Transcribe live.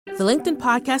The LinkedIn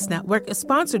Podcast Network is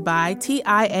sponsored by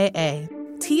TIAA.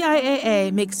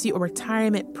 TIAA makes you a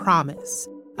retirement promise,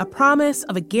 a promise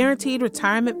of a guaranteed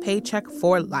retirement paycheck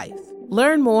for life.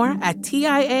 Learn more at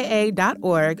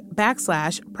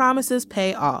TIAA.org/promises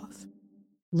pay off.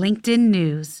 LinkedIn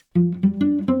News.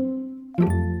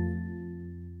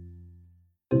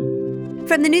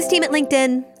 From the news team at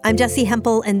LinkedIn, I'm Jessi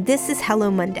Hempel, and this is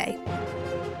Hello Monday.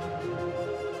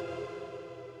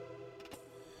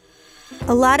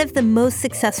 A lot of the most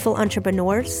successful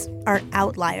entrepreneurs are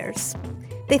outliers.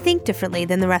 They think differently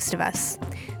than the rest of us.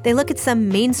 They look at some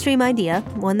mainstream idea,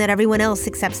 one that everyone else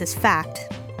accepts as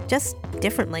fact, just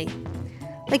differently.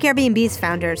 Like Airbnb's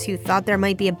founders who thought there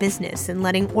might be a business in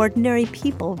letting ordinary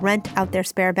people rent out their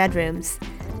spare bedrooms.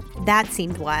 That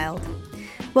seemed wild.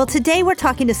 Well, today we're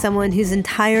talking to someone whose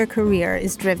entire career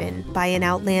is driven by an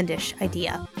outlandish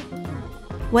idea.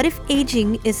 What if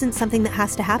aging isn't something that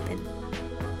has to happen?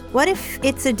 What if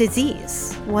it's a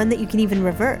disease, one that you can even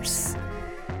reverse?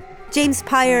 James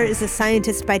Pyer is a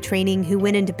scientist by training who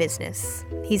went into business.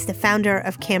 He's the founder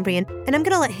of Cambrian, and I'm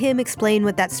going to let him explain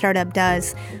what that startup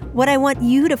does. What I want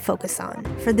you to focus on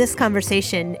for this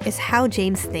conversation is how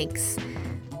James thinks.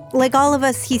 Like all of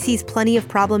us, he sees plenty of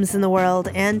problems in the world,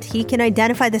 and he can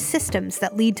identify the systems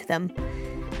that lead to them.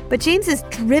 But James is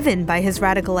driven by his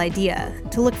radical idea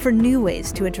to look for new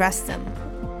ways to address them.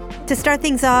 To start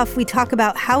things off, we talk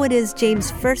about how it is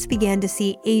James first began to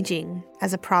see aging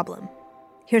as a problem.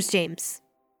 Here's James.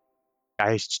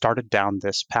 I started down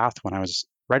this path when I was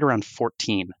right around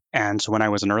 14. And so when I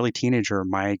was an early teenager,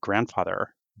 my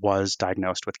grandfather was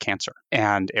diagnosed with cancer.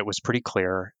 And it was pretty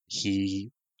clear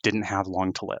he didn't have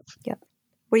long to live. Yep.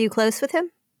 Were you close with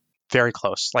him? Very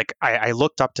close. Like I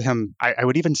looked up to him. I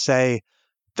would even say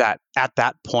that at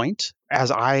that point, as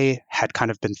I had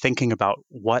kind of been thinking about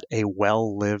what a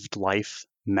well-lived life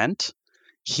meant,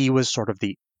 he was sort of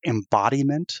the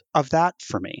embodiment of that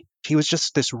for me. He was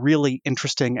just this really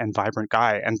interesting and vibrant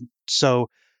guy. And so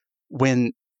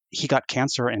when he got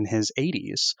cancer in his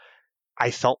 80s,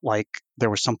 I felt like there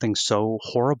was something so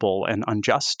horrible and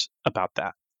unjust about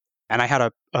that. And I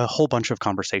had a whole bunch of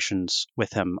conversations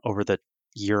with him over the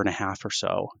year and a half or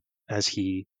so as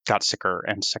he got sicker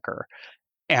and sicker.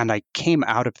 And I came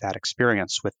out of that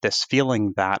experience with this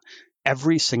feeling that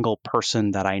every single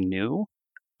person that I knew,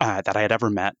 that I had ever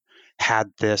met,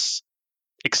 had this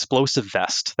explosive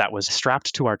vest that was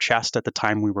strapped to our chest at the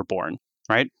time we were born,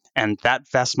 right? And that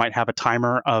vest might have a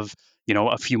timer of,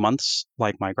 a few months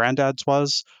like my granddad's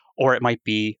was, or it might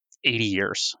be 80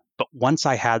 years. But once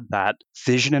I had that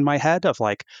vision in my head of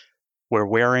like, we're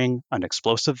wearing an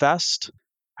explosive vest,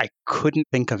 I couldn't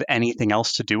think of anything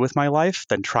else to do with my life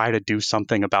than try to do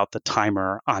something about the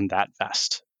timer on that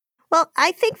vest. Well,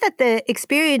 I think that the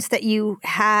experience that you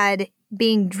had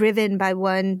being driven by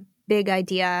one big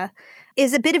idea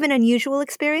is a bit of an unusual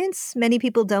experience. Many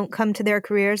people don't come to their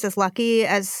careers as lucky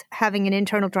as having an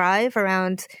internal drive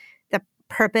around the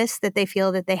purpose that they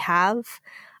feel that they have.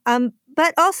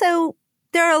 But also,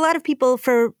 there are a lot of people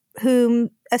for whom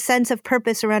a sense of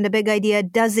purpose around a big idea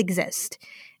does exist.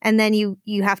 And then you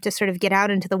have to sort of get out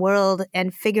into the world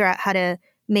and figure out how to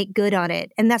make good on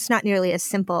it. And that's not nearly as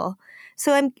simple.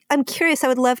 So I'm curious, I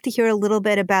would love to hear a little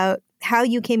bit about how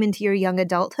you came into your young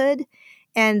adulthood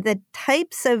and the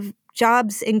types of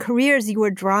jobs and careers you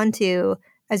were drawn to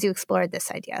as you explored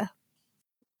this idea.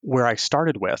 Where I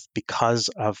started with, because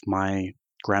of my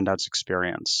granddad's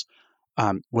experience,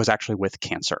 was actually with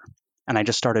cancer. And I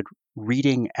just started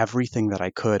reading everything that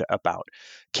I could about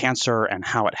cancer and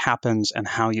how it happens and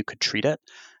how you could treat it.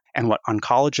 And what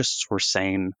oncologists were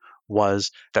saying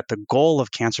was that the goal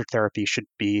of cancer therapy should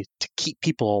be to keep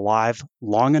people alive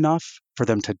long enough for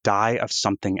them to die of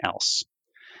something else.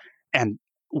 And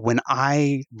when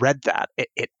I read that,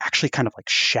 it actually kind of like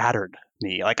shattered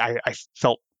me. Like I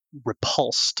felt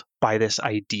repulsed by this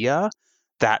idea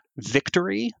that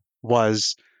victory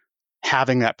was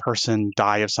having that person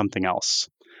die of something else.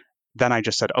 Then I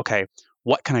just said, okay,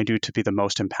 what can I do to be the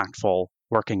most impactful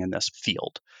working in this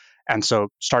field? And so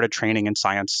started training in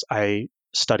science. I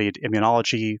studied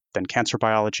immunology, then cancer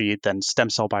biology, then stem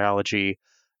cell biology,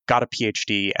 got a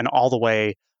PhD, and all the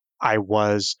way I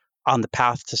was on the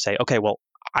path to say, okay, well,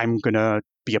 I'm going to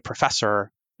be a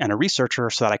professor and a researcher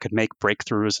so that I could make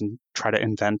breakthroughs and try to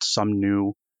invent some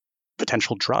new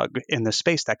potential drug in this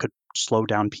space that could slow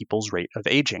down people's rate of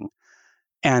aging.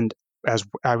 And as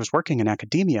I was working in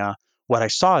academia, what I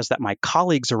saw is that my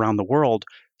colleagues around the world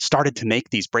started to make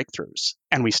these breakthroughs,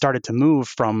 and we started to move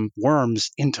from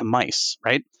worms into mice,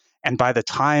 right? And by the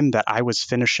time that I was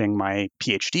finishing my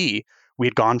PhD, we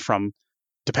had gone from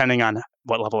depending on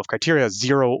what level of criteria,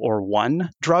 0 or 1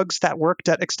 drugs that worked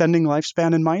at extending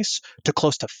lifespan in mice to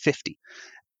close to 50.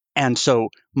 And so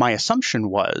my assumption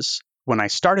was, when I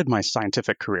started my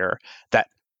scientific career, that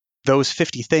those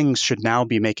 50 things should now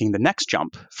be making the next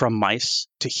jump from mice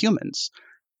to humans,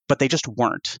 but they just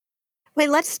weren't. Wait,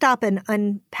 let's stop and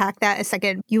unpack that a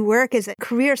second. You work as a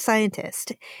career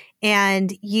scientist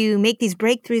and you make these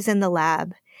breakthroughs in the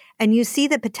lab and you see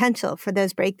the potential for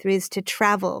those breakthroughs to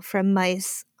travel from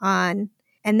mice on,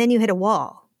 and then you hit a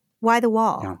wall. Why the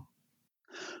wall? Yeah.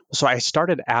 So I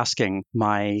started asking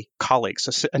my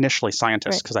colleagues, initially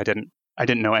scientists, because I didn't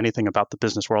know anything about the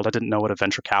business world. I didn't know what a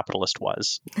venture capitalist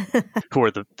was, who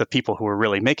were the people who were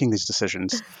really making these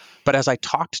decisions. But as I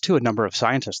talked to a number of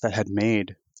scientists that had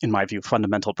made, in my view,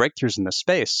 fundamental breakthroughs in this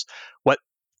space, what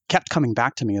kept coming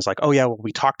back to me is like, oh yeah, well,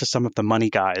 we talked to some of the money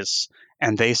guys,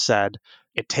 and they said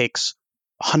it takes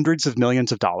hundreds of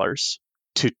millions of dollars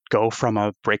to go from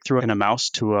a breakthrough in a mouse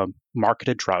to a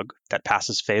marketed drug that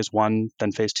passes phase 1,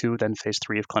 then phase 2, then phase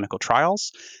 3 of clinical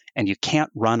trials, and you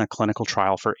can't run a clinical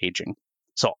trial for aging.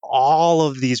 So all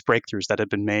of these breakthroughs that have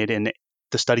been made in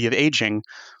the study of aging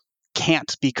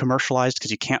can't be commercialized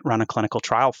because you can't run a clinical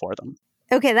trial for them.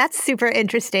 Okay, that's super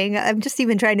interesting. I'm just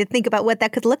even trying to think about what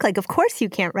that could look like. Of course you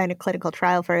can't run a clinical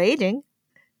trial for aging.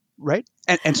 Right.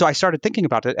 And so I started thinking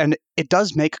about it, and it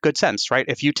does make good sense, right?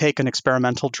 If you take an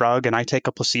experimental drug and I take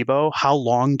a placebo, how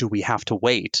long do we have to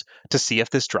wait to see if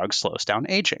this drug slows down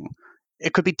aging?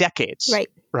 It could be decades,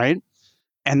 right?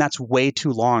 And that's way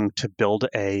too long to build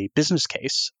a business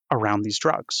case around these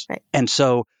drugs. Right. And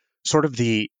so sort of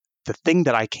the thing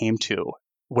that I came to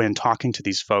when talking to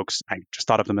these folks, I just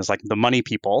thought of them as like the money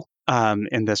people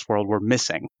in this world were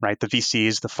missing, right? The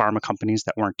VCs, the pharma companies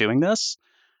that weren't doing this.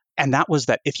 And that was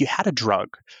that if you had a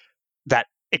drug that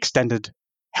extended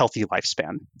healthy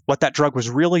lifespan, what that drug was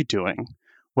really doing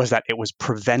was that it was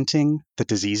preventing the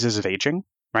diseases of aging,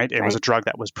 right? It was a drug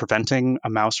that was preventing a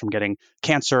mouse from getting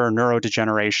cancer,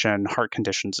 neurodegeneration, heart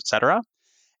conditions, et cetera.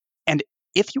 And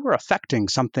if you were affecting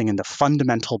something in the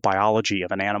fundamental biology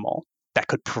of an animal that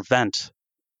could prevent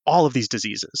all of these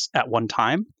diseases at one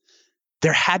time,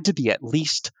 there had to be at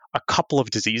least a couple of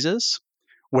diseases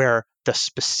where the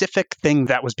specific thing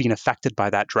that was being affected by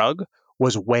that drug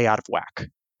was way out of whack,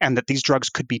 and that these drugs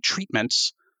could be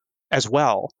treatments as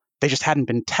well. They just hadn't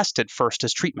been tested first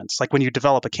as treatments. Like when you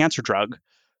develop a cancer drug,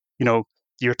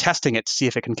 you're testing it to see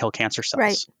if it can kill cancer cells.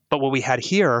 Right. But what we had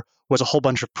here was a whole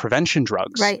bunch of prevention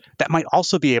drugs that might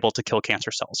also be able to kill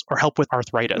cancer cells or help with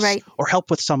arthritis or help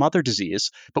with some other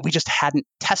disease, but we just hadn't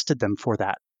tested them for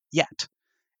that yet.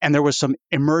 And there was some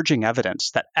emerging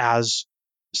evidence that as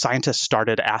scientists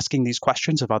started asking these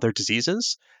questions of other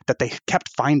diseases, that they kept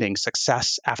finding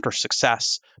success after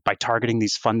success by targeting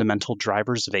these fundamental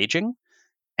drivers of aging.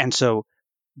 And so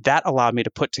that allowed me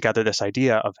to put together this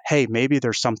idea of, hey, maybe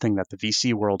there's something that the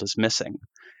VC world is missing,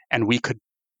 and we could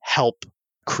help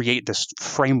create this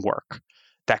framework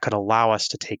that could allow us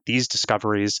to take these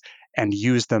discoveries and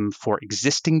use them for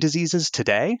existing diseases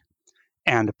today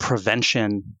and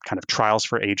prevention kind of trials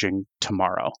for aging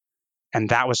tomorrow. And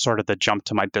that was sort of the jump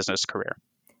to my business career.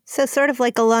 So sort of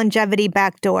like a longevity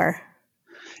backdoor.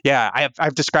 Yeah,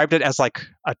 I've described it as like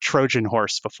a Trojan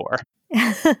horse before.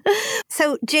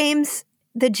 So James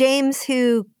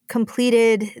who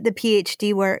completed the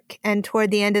PhD work and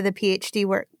toward the end of the PhD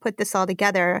work put this all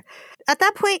together, at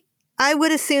that point, I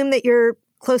would assume that your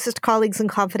closest colleagues in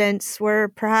confidence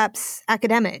were perhaps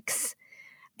academics.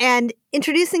 And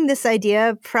introducing this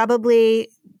idea probably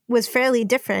was fairly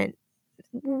different.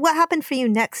 What happened for you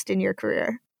next in your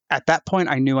career? At that point,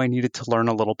 I knew I needed to learn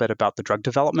a little bit about the drug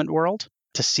development world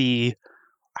to see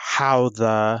how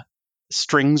the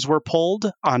strings were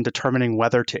pulled on determining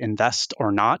whether to invest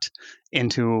or not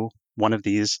into one of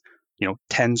these,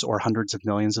 tens or hundreds of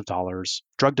millions of dollars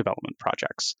drug development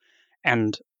projects.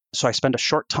 And so I spent a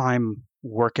short time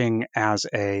working as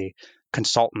a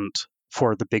consultant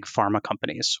for the big pharma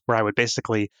companies, where I would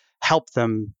basically help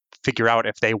them figure out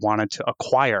if they wanted to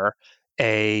acquire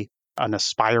an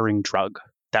aspiring drug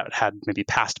that had maybe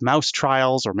passed mouse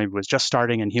trials or maybe was just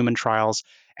starting in human trials.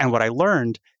 And what I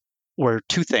learned were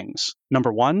two things.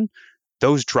 Number one,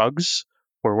 those drugs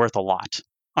were worth a lot.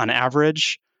 On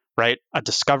average, right, a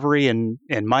discovery in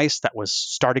mice that was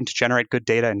starting to generate good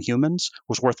data in humans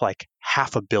was worth like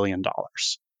 $500 million.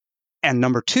 And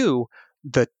number two,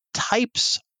 the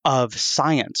types of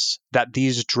science that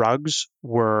these drugs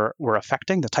were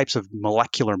affecting, the types of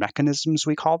molecular mechanisms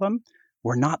we call them,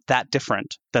 were not that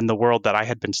different than the world that I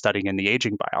had been studying in the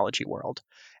aging biology world.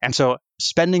 And so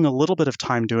spending a little bit of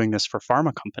time doing this for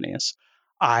pharma companies,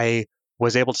 I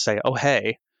was able to say, oh,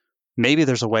 hey, maybe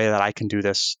there's a way that I can do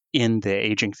this in the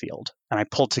aging field. And I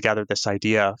pulled together this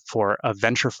idea for a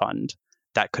venture fund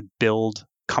that could build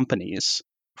companies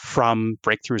from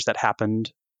breakthroughs that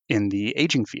happened in the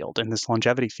aging field, in this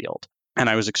longevity field. And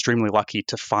I was extremely lucky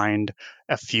to find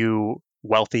a few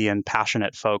wealthy and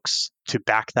passionate folks to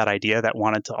back that idea that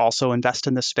wanted to also invest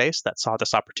in this space, that saw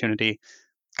this opportunity,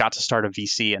 got to start a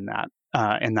VC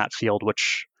in that field,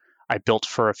 which I built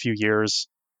for a few years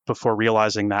before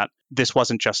realizing that this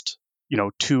wasn't just,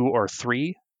 2 or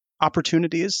 3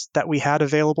 opportunities that we had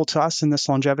available to us in this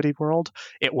longevity world.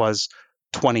 It was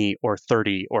 20 or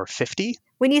 30 or 50.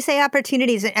 When you say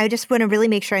opportunities, I just want to really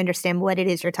make sure I understand what it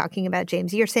is you're talking about,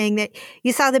 James. You're saying that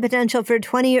you saw the potential for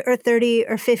 20 or 30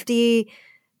 or 50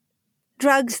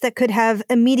 drugs that could have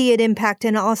immediate impact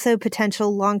and also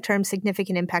potential long-term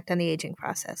significant impact on the aging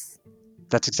process.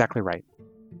 That's exactly right.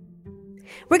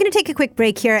 We're going to take a quick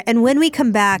break here, and when we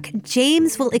come back,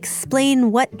 James will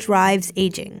explain what drives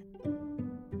aging.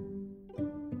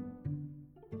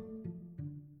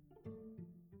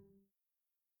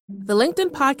 The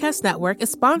LinkedIn Podcast Network is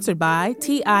sponsored by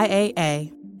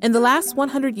TIAA. In the last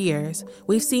 100 years,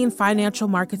 we've seen financial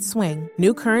markets swing,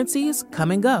 new currencies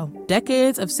come and go,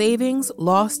 decades of savings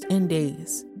lost in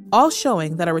days, all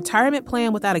showing that a retirement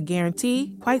plan without a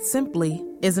guarantee, quite simply,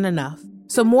 isn't enough.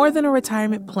 So more than a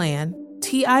retirement plan,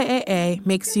 TIAA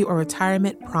makes you a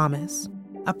retirement promise.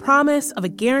 A promise of a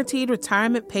guaranteed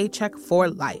retirement paycheck for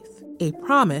life. A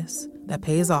promise that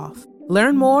pays off.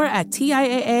 Learn more at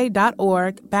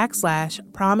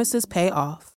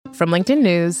TIAA.org/promisespayoff. From LinkedIn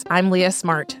News, I'm Leah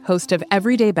Smart, host of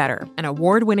Everyday Better, an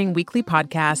award-winning weekly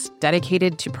podcast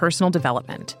dedicated to personal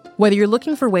development. Whether you're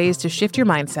looking for ways to shift your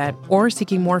mindset or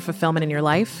seeking more fulfillment in your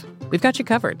life, we've got you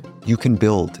covered. You can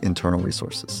build internal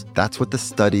resources. That's what the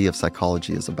study of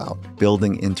psychology is about,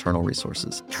 building internal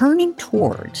resources. Turning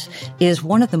towards is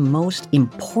one of the most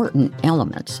important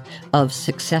elements of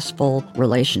successful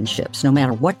relationships, no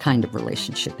matter what kind of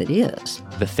relationship it is.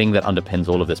 The thing that underpins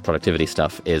all of this productivity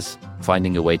stuff is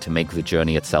finding a way to make the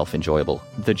journey itself enjoyable.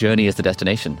 The journey is the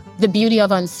destination. The beauty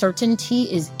of uncertainty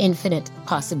is infinite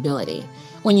possibility.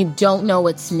 When you don't know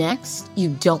what's next, you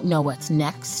don't know what's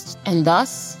next. And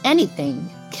thus, anything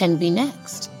can be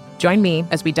next. Join me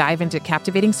as we dive into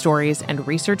captivating stories and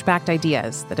research-backed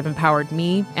ideas that have empowered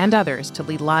me and others to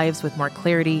lead lives with more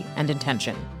clarity and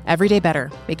intention. Everyday Better,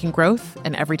 making growth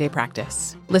an everyday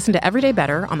practice. Listen to Everyday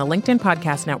Better on the LinkedIn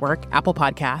Podcast Network, Apple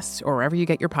Podcasts, or wherever you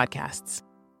get your podcasts.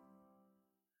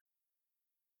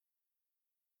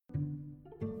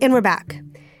 And we're back.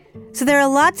 So there are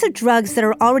lots of drugs that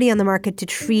are already on the market to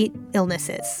treat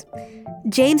illnesses.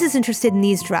 James is interested in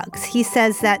these drugs. He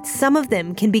says that some of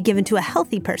them can be given to a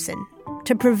healthy person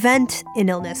to prevent an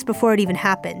illness before it even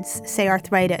happens, say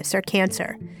arthritis or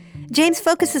cancer. James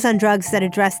focuses on drugs that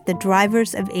address the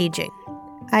drivers of aging.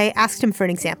 I asked him for an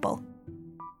example.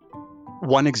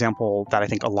 One example that I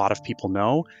think a lot of people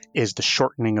know is the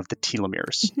shortening of the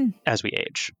telomeres as we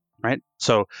age, right?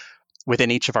 So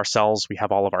within each of our cells, we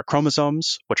have all of our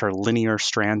chromosomes, which are linear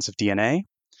strands of DNA.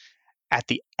 At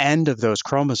the end of those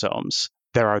chromosomes,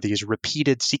 there are these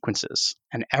repeated sequences.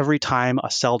 And every time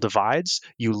a cell divides,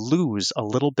 you lose a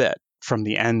little bit from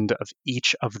the end of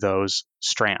each of those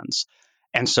strands.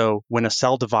 And so when a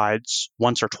cell divides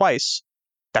once or twice,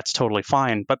 that's totally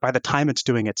fine. But by the time it's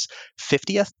doing its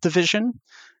 50th division,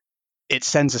 it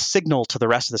sends a signal to the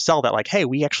rest of the cell that, like, hey,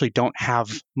 we actually don't have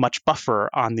much buffer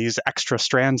on these extra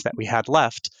strands that we had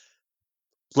left.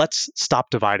 Let's stop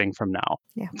dividing for now.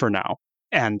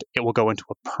 And it will go into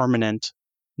a permanent,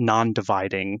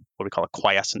 non-dividing, what we call a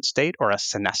quiescent state or a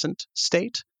senescent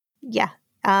state. Yeah.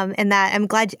 And that I'm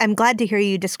glad to hear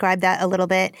you describe that a little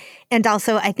bit. And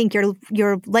also, I think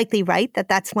you're likely right that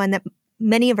that's one that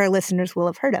many of our listeners will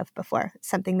have heard of before. It's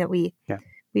something that we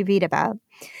read about.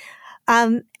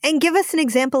 And give us an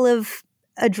example of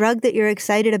a drug that you're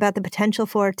excited about the potential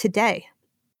for today.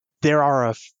 There are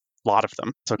a lot of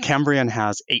them. So Cambrian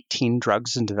has 18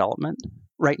 drugs in development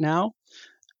right now.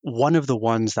 One of the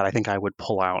ones that I think I would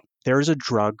pull out, there is a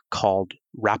drug called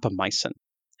rapamycin.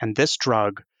 And this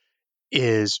drug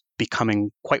is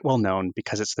becoming quite well known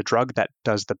because it's the drug that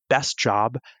does the best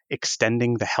job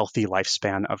extending the healthy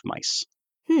lifespan of mice.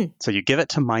 So you give it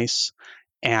to mice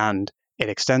and it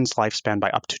extends lifespan by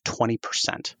up to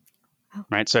 20%,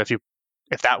 right? So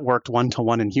if that worked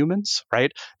 1-to-1 in humans,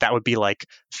 right, that would be like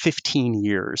 15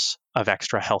 years of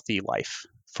extra healthy life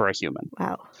for a human.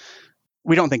 Wow.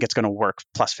 We don't think it's going to work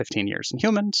plus 15 years in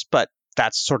humans, but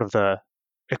that's sort of the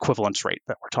equivalence rate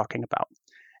that we're talking about.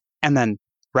 And then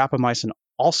rapamycin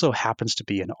also happens to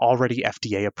be an already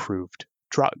FDA-approved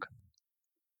drug.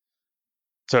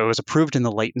 So it was approved in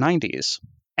the late 90s.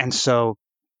 And so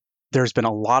there's been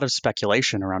a lot of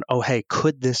speculation around, oh, hey,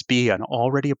 could this be an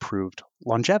already approved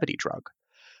longevity drug?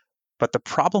 But the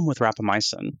problem with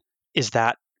rapamycin is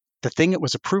that the thing it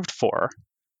was approved for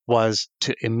was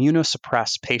to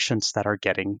immunosuppress patients that are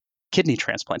getting kidney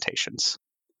transplantations.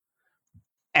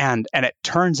 And it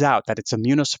turns out that its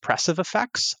immunosuppressive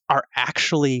effects are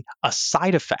actually a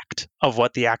side effect of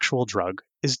what the actual drug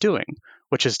is doing,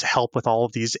 which is to help with all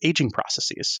of these aging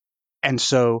processes. And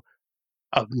so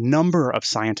a number of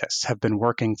scientists have been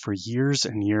working for years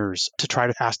and years to try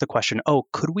to ask the question, oh,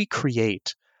 could we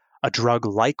create a drug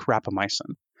like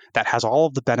rapamycin that has all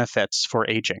of the benefits for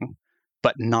aging,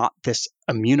 but not this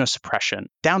immunosuppression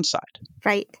downside?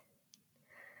 Right.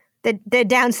 The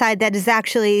downside that is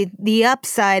actually the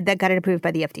upside that got it approved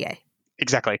by the FDA.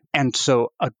 Exactly. And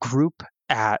so a group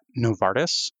at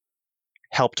Novartis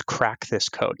helped crack this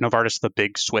code. Novartis, the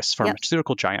big Swiss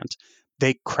pharmaceutical giant,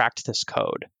 they cracked this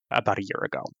code about a year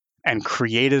ago and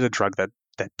created a drug that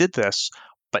did this,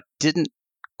 but didn't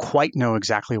quite know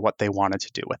exactly what they wanted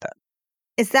to do with it.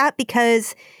 Is that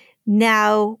because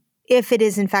now, if it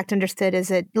is in fact understood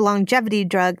as a longevity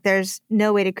drug, there's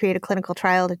no way to create a clinical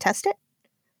trial to test it?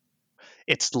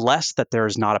 It's less that there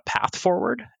is not a path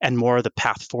forward, and more the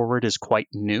path forward is quite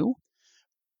new.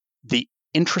 The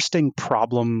interesting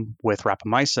problem with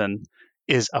rapamycin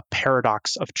is a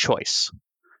paradox of choice,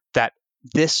 that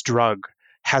this drug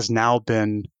has now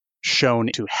been shown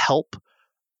to help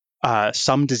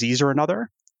some disease or another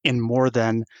in more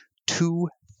than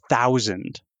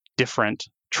 2,000 different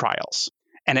trials.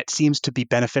 And it seems to be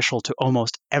beneficial to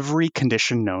almost every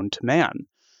condition known to man.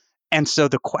 And so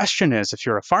the question is, if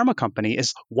you're a pharma company,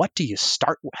 is what do you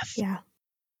start with? Yeah.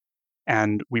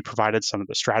 And we provided some of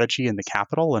the strategy and the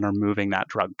capital and are moving that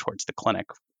drug towards the clinic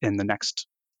in the next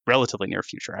relatively near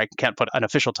future. I can't put an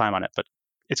official time on it, but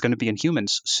it's going to be in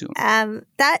humans soon.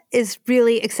 That is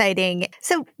really exciting.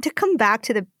 So to come back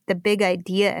to the big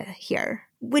idea here,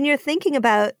 when you're thinking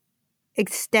about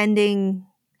extending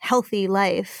healthy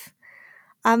life,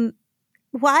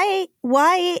 why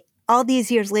all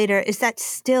these years later, is that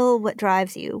still what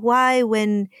drives you? Why,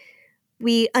 when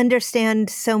we understand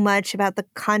so much about the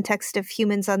context of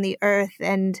humans on the earth,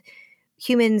 and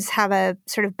humans have a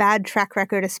sort of bad track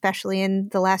record, especially in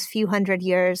the last few hundred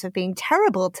years, of being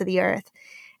terrible to the earth,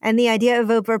 and the idea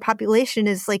of overpopulation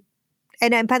is like,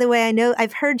 and by the way, I know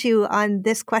I've heard you on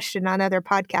this question on other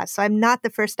podcasts, so I'm not the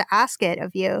first to ask it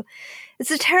of you.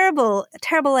 It's a terrible,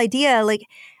 terrible idea. Like,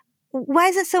 why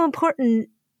is it so important?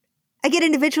 I get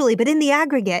individually, but in the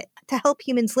aggregate, to help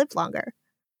humans live longer.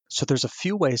 So there's a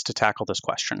few ways to tackle this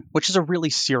question, which is a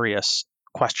really serious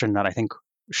question that I think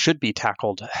should be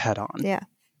tackled head on. Yeah.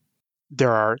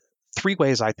 There are 3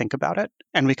 ways I think about it,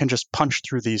 and we can just punch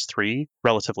through these 3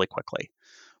 relatively quickly.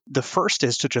 The first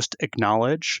is to just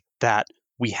acknowledge that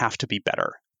we have to be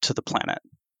better to the planet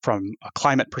from a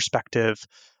climate perspective,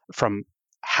 from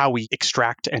how we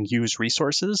extract and use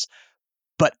resources.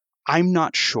 But I'm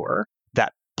not sure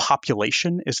that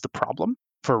population is the problem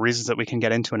for reasons that we can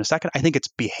get into in a second. I think it's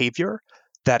behavior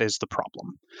that is the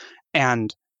problem.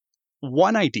 And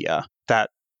one idea that,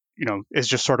 is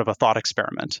just sort of a thought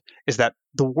experiment is that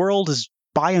the world is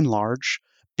by and large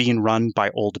being run by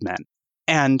old men.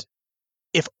 And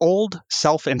if old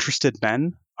self-interested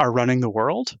men are running the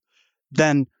world,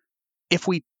 then if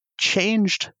we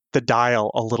changed the dial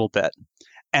a little bit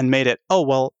and made it,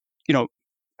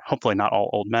 hopefully not all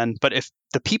old men, but if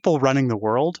the people running the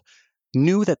world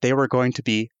knew that they were going to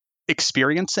be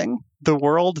experiencing the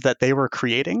world that they were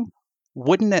creating,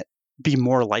 wouldn't it be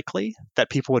more likely that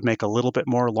people would make a little bit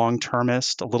more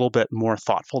long-termist, a little bit more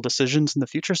thoughtful decisions in the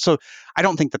future? So I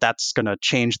don't think that that's going to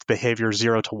change the behavior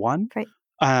 0 to 1. Right.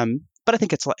 But I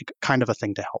think it's like kind of a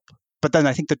thing to help. But then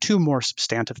I think the 2 more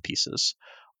substantive pieces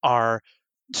are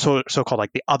so-called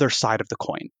like the other side of the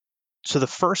coin. So the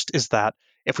first is that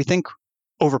if we think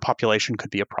overpopulation could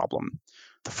be a problem,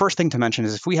 the first thing to mention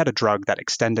is if we had a drug that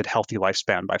extended healthy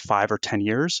lifespan by 5 or 10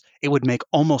 years, it would make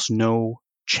almost no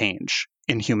change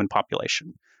in human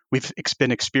population. We've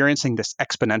been experiencing this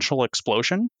exponential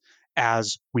explosion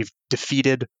as we've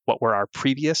defeated what were our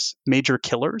previous major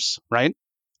killers, right?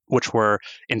 Which were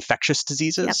infectious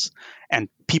diseases. Yep. And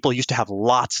people used to have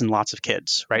lots and lots of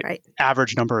kids, right?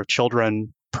 Average number of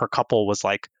children per couple was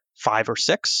like 5 or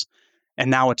 6.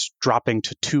 And now it's dropping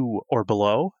to 2 or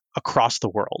below across the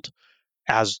world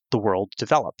as the world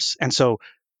develops. And so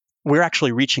we're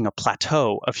actually reaching a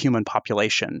plateau of human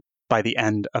population by the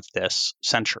end of this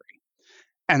century.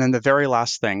 And then the very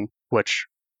last thing, which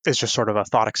is just sort of a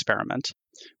thought experiment,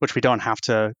 which we don't have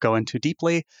to go into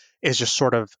deeply, is just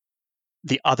sort of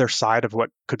the other side of what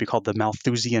could be called the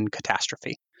Malthusian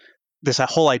catastrophe. This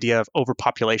whole idea of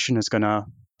overpopulation is going to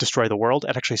destroy the world.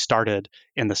 It actually started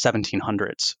in the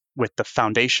 1700s with the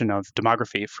foundation of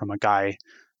demography from a guy,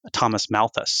 Thomas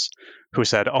Malthus, who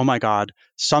said, oh my God,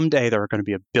 someday there are going to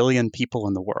be 1 billion people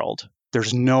in the world.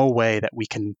 There's no way that we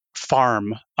can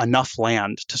farm enough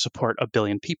land to support 1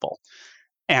 billion people.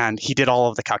 And he did all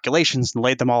of the calculations and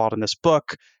laid them all out in this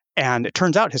book. And it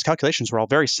turns out his calculations were all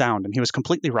very sound, and he was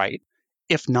completely right,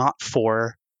 if not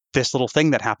for this little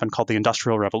thing that happened called the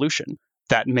Industrial Revolution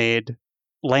that made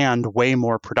land way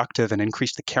more productive and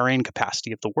increased the carrying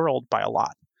capacity of the world by a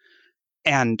lot.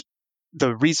 And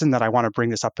the reason that I want to bring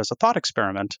this up as a thought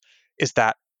experiment is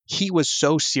that he was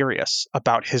so serious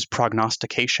about his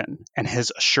prognostication and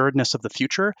his assuredness of the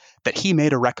future that he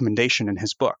made a recommendation in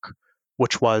his book,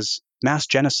 which was mass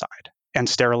genocide and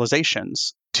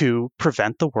sterilizations to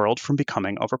prevent the world from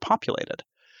becoming overpopulated.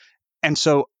 And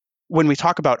so when we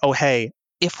talk about, oh, hey,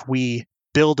 if we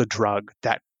build a drug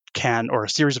that can, or a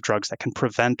series of drugs that can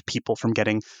prevent people from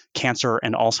getting cancer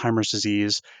and Alzheimer's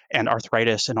disease and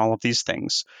arthritis and all of these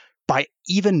things, by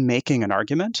even making an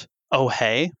argument, oh,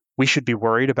 hey, we should be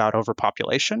worried about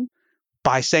overpopulation,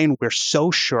 by saying we're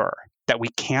so sure that we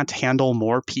can't handle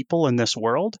more people in this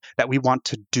world, that we want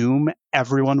to doom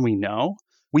everyone we know,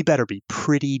 we better be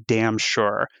pretty damn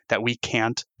sure that we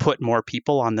can't put more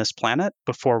people on this planet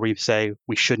before we say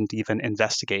we shouldn't even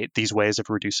investigate these ways of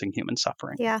reducing human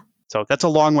suffering. Yeah. So that's a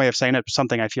long way of saying it,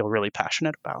 something I feel really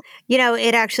passionate about. You know,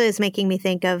 it actually is making me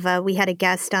think of, we had a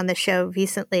guest on the show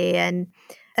recently, and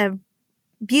a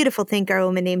beautiful thinker, a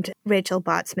woman named Rachel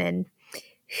Botsman,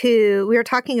 who we were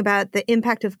talking about the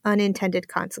impact of unintended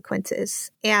consequences.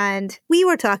 And we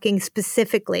were talking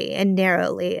specifically and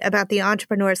narrowly about the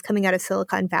entrepreneurs coming out of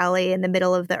Silicon Valley in the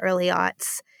middle of the early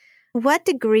aughts. What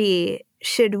degree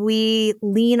should we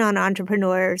lean on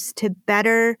entrepreneurs to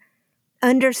better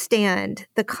understand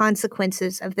the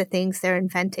consequences of the things they're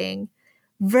inventing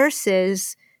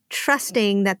versus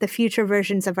trusting that the future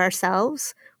versions of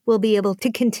ourselves will be able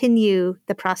to continue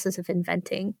the process of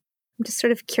inventing? I'm just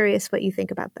sort of curious what you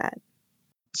think about that.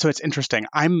 So it's interesting.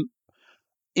 I'm,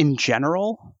 in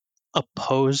general,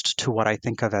 opposed to what I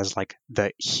think of as like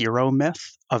the hero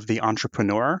myth of the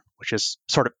entrepreneur, which is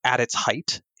sort of at its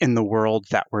height in the world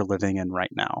that we're living in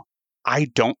right now. I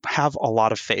don't have a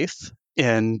lot of faith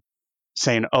in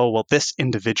saying, oh, well, this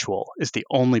individual is the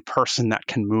only person that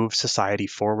can move society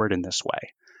forward in this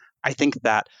way. I think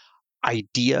that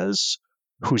ideas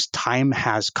whose time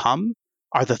has come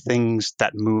are the things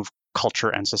that move culture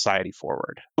and society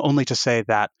forward. Only to say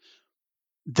that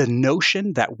the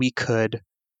notion that we could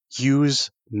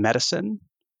use medicine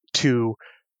to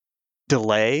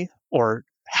delay or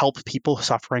help people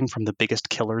suffering from the biggest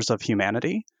killers of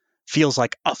humanity feels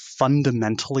like a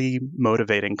fundamentally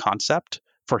motivating concept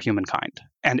for humankind.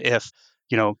 And if,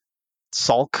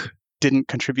 Salk didn't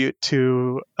contribute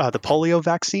to the polio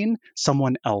vaccine,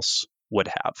 someone else would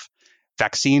have.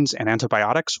 Vaccines and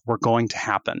antibiotics were going to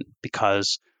happen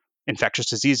because infectious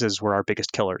diseases were our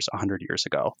biggest killers 100 years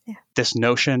ago. Yeah. This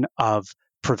notion of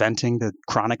preventing the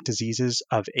chronic diseases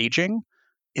of aging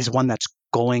is one that's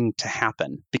going to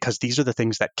happen because these are the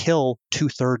things that kill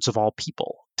 2/3 of all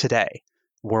people today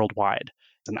worldwide.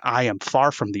 And I am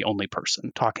far from the only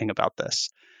person talking about this.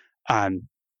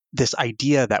 This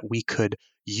idea that we could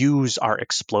use our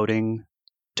exploding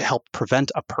to help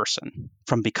prevent a person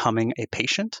from becoming a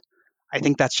patient, I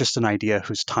think that's just an idea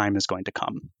whose time is going to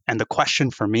come. And the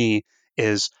question for me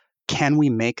is, can we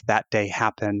make that day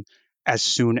happen as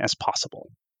soon as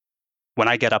possible? When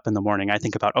I get up in the morning, I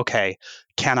think about, okay,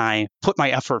 can I put my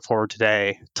effort forward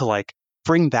today to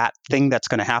bring that thing that's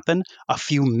going to happen a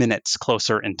few minutes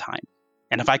closer in time?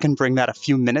 And if I can bring that a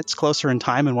few minutes closer in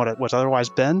time than what it was otherwise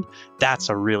been, that's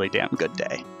a really damn good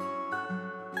day.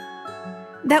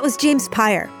 That was James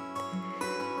Pyer.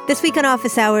 This week on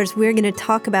Office Hours, we're going to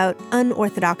talk about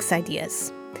unorthodox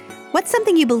ideas. What's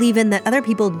something you believe in that other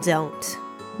people don't?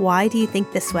 Why do you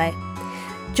think this way?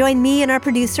 Join me and our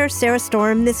producer, Sarah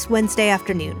Storm, this Wednesday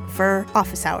afternoon for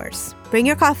Office Hours. Bring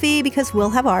your coffee because we'll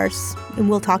have ours, and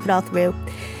we'll talk it all through.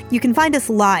 You can find us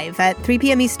live at 3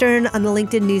 p.m. Eastern on the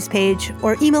LinkedIn news page,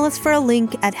 or email us for a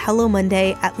link at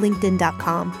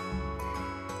hellomonday@linkedin.com.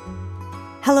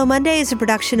 Hello Monday is a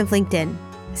production of LinkedIn.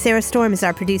 Sarah Storm is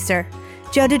our producer.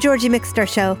 Joe DeGiorgi mixed our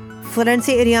show.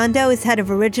 Florencia Iriondo is head of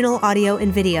original audio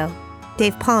and video.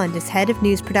 Dave Pond is head of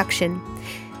news production.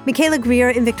 Michaela Greer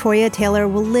and Victoria Taylor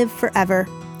will live forever.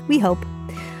 We hope.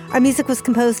 Our music was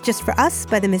composed just for us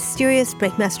by the mysterious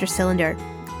Breakmaster Cylinder.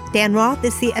 Dan Roth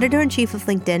is the editor-in-chief of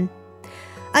LinkedIn.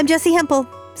 I'm Jessi Hempel.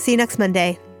 See you next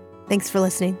Monday. Thanks for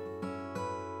listening.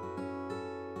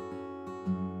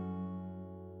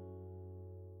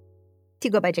 You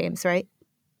go by James, right?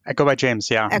 I go by James,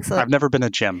 yeah. Excellent. I've never been a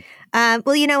Jim. Well,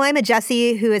 I'm a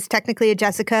Jessie who is technically a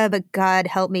Jessica, but God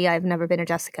help me, I've never been a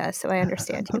Jessica, so I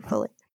understand you fully.